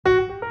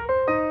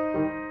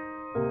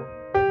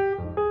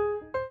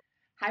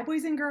Hi,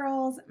 boys and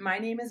girls. My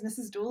name is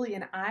Mrs. Dooley,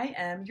 and I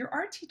am your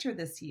art teacher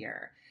this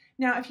year.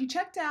 Now, if you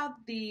checked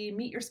out the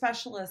Meet Your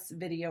Specialist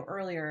video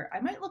earlier,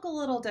 I might look a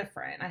little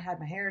different. I had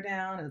my hair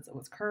down, it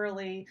was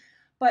curly.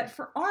 But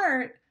for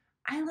art,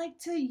 I like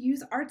to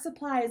use art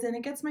supplies, and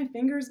it gets my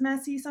fingers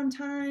messy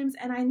sometimes,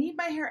 and I need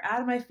my hair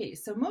out of my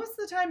face. So most of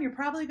the time, you're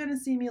probably going to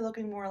see me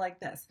looking more like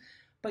this.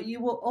 But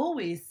you will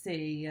always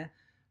see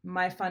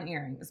my fun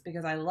earrings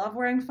because I love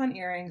wearing fun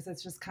earrings.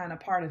 It's just kind of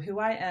part of who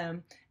I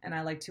am, and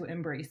I like to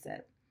embrace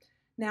it.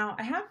 Now,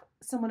 I have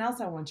someone else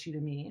I want you to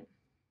meet.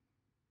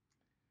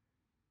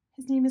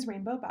 His name is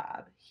Rainbow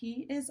Bob.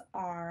 He is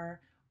our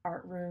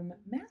art room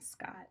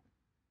mascot.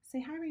 Say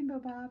hi, Rainbow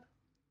Bob.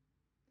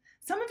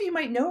 Some of you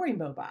might know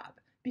Rainbow Bob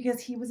because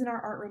he was in our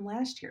art room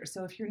last year.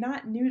 So if you're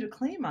not new to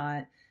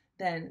Claymont,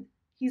 then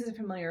he's a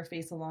familiar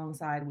face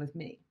alongside with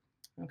me.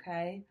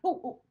 Okay?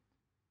 Oh,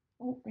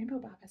 Rainbow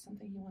Bob has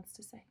something he wants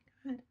to say.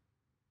 Go ahead.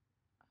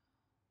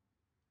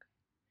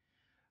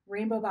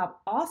 Rainbow Bob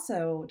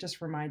also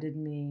just reminded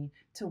me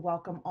to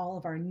welcome all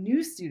of our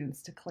new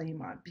students to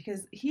Claymont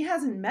because he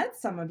hasn't met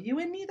some of you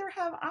and neither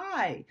have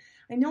I.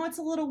 I know it's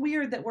a little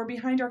weird that we're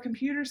behind our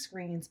computer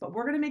screens, but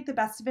we're going to make the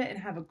best of it and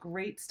have a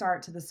great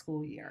start to the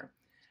school year.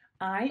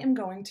 I am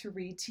going to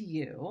read to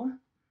you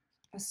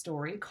a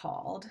story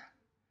called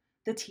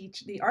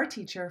The Art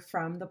Teacher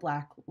from the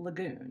Black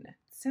Lagoon. It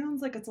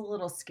sounds like it's a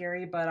little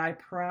scary, but I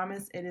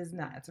promise it is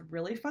not. It's a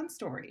really fun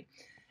story.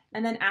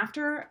 And then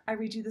after I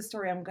read you the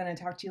story, I'm going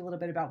to talk to you a little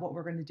bit about what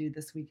we're going to do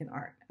this week in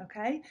art.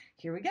 Okay,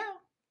 here we go.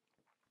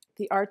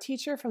 The Art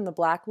Teacher from the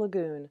Black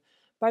Lagoon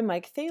by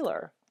Mike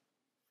Thaler.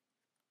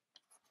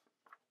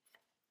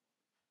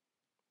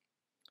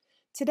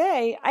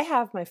 Today, I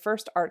have my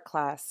first art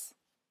class.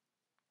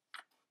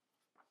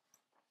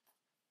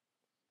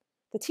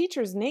 The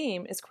teacher's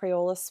name is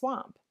Crayola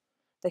Swamp.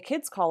 The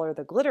kids call her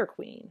the Glitter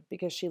Queen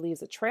because she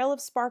leaves a trail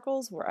of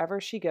sparkles wherever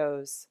she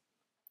goes.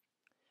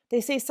 They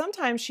say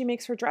sometimes she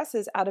makes her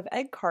dresses out of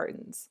egg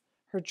cartons,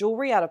 her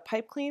jewelry out of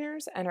pipe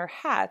cleaners, and her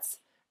hats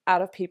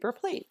out of paper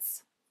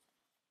plates.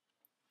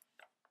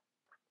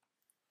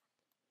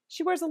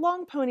 She wears a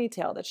long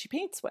ponytail that she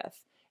paints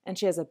with, and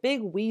she has a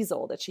big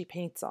weasel that she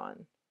paints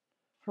on.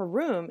 Her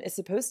room is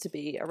supposed to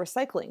be a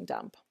recycling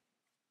dump.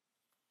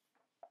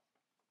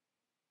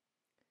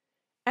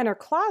 And her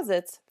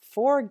closets,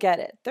 forget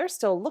it. They're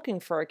still looking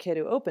for a kid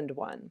who opened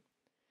one.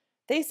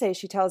 They say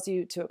she tells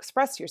you to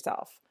express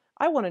yourself.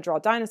 I want to draw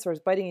dinosaurs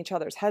biting each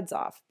other's heads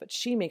off, but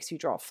she makes you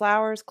draw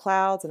flowers,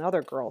 clouds, and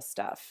other girl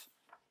stuff.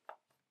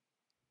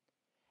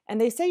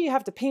 And they say you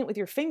have to paint with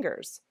your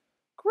fingers.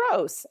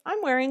 Gross,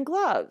 I'm wearing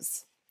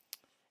gloves.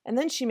 And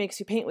then she makes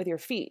you paint with your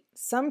feet.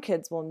 Some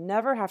kids will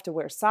never have to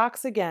wear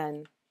socks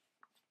again.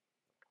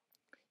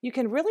 You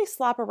can really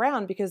slop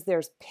around because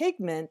there's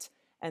pigment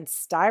and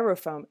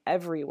styrofoam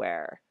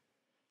everywhere.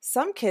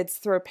 Some kids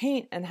throw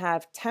paint and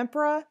have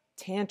tempera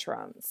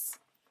tantrums.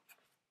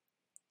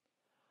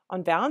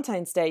 On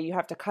Valentine's Day, you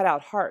have to cut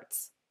out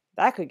hearts.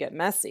 That could get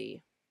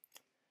messy.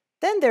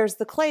 Then there's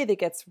the clay that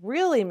gets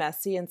really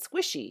messy and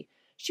squishy.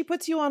 She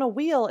puts you on a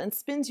wheel and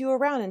spins you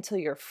around until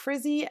you're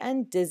frizzy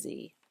and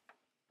dizzy.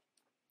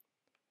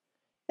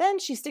 Then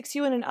she sticks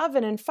you in an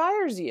oven and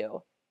fires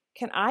you.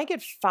 Can I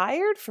get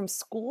fired from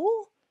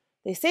school?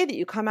 They say that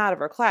you come out of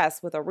her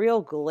class with a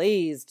real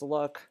glazed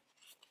look.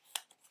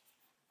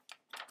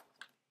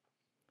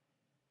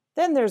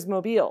 Then there's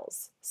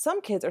mobiles.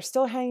 Some kids are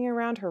still hanging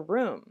around her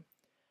room.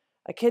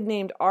 A kid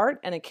named Art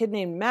and a kid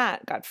named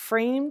Matt got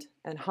framed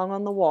and hung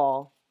on the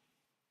wall.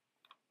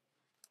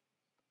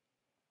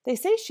 They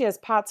say she has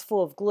pots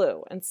full of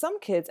glue, and some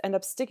kids end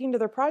up sticking to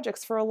their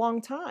projects for a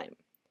long time.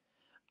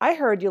 I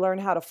heard you learn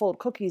how to fold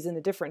cookies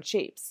into different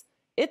shapes.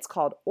 It's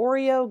called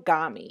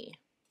Origami.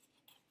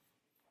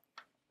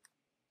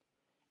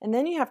 And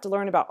then you have to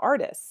learn about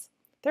artists.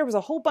 There was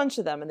a whole bunch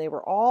of them, and they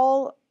were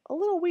all a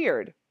little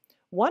weird.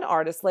 One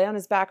artist lay on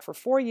his back for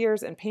 4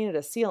 years and painted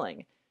a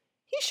ceiling.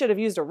 He should have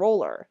used a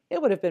roller.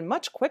 It would have been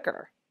much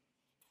quicker.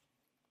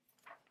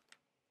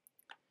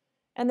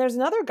 And there's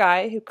another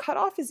guy who cut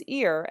off his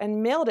ear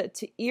and mailed it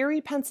to Erie,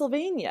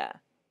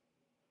 Pennsylvania.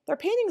 Their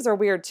paintings are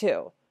weird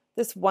too.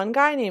 This one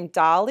guy named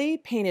Dolly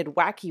painted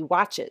wacky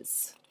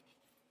watches.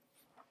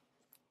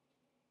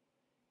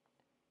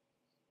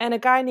 And a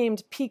guy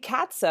named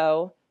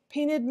Picasso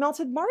painted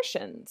melted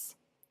Martians.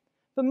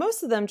 But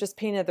most of them just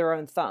painted their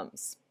own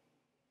thumbs.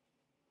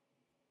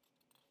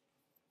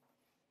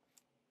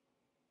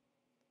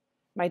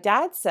 My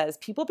dad says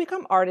people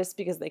become artists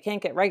because they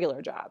can't get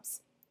regular jobs.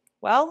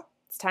 Well,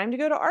 it's time to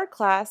go to art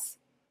class.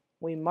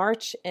 We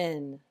march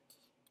in.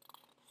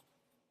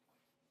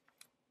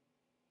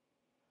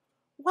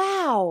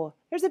 Wow,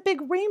 there's a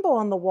big rainbow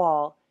on the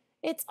wall.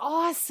 It's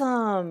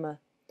awesome.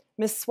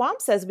 Miss Swamp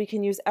says we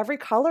can use every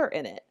color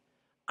in it.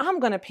 I'm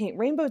going to paint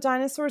rainbow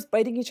dinosaurs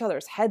biting each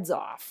other's heads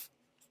off.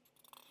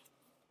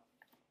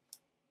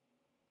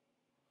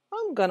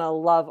 I'm going to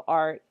love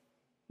art.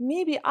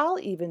 Maybe I'll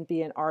even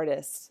be an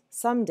artist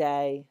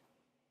someday.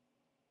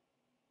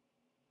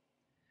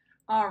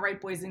 All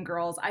right, boys and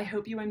girls, I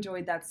hope you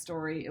enjoyed that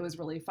story. It was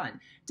really fun.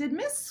 Did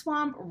Miss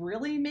Swamp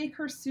really make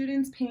her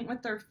students paint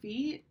with their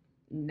feet?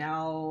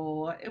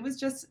 No, it was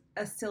just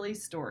a silly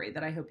story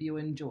that I hope you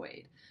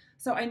enjoyed.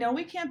 So I know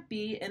we can't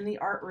be in the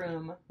art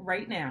room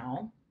right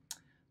now,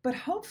 but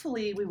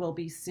hopefully we will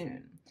be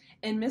soon.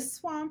 In Miss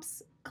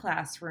Swamp's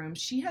classroom,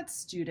 she had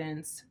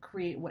students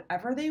create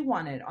whatever they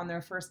wanted on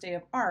their first day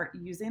of art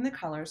using the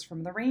colors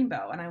from the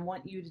rainbow, and I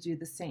want you to do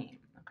the same.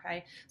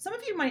 Okay? Some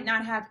of you might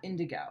not have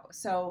indigo,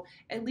 so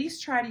at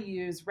least try to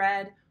use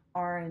red,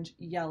 orange,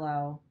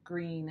 yellow,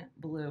 green,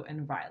 blue,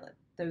 and violet.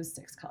 Those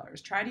 6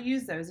 colors. Try to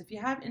use those. If you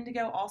have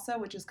indigo also,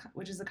 which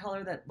is a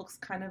color that looks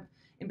kind of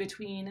in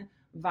between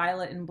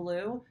violet and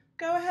blue,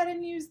 go ahead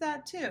and use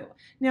that too.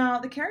 Now,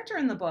 the character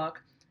in the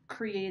book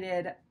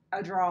created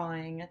a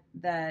drawing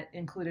that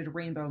included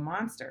rainbow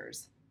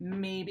monsters.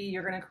 Maybe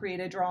you're going to create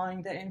a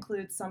drawing that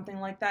includes something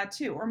like that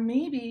too. Or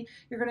maybe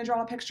you're going to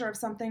draw a picture of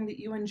something that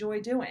you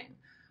enjoy doing.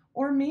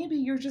 Or maybe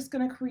you're just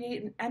going to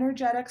create an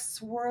energetic,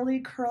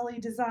 swirly, curly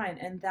design,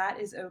 and that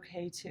is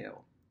okay too.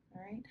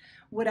 All right?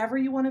 Whatever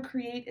you want to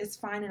create is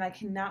fine, and I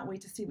cannot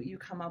wait to see what you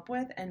come up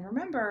with. And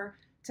remember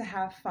to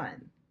have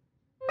fun.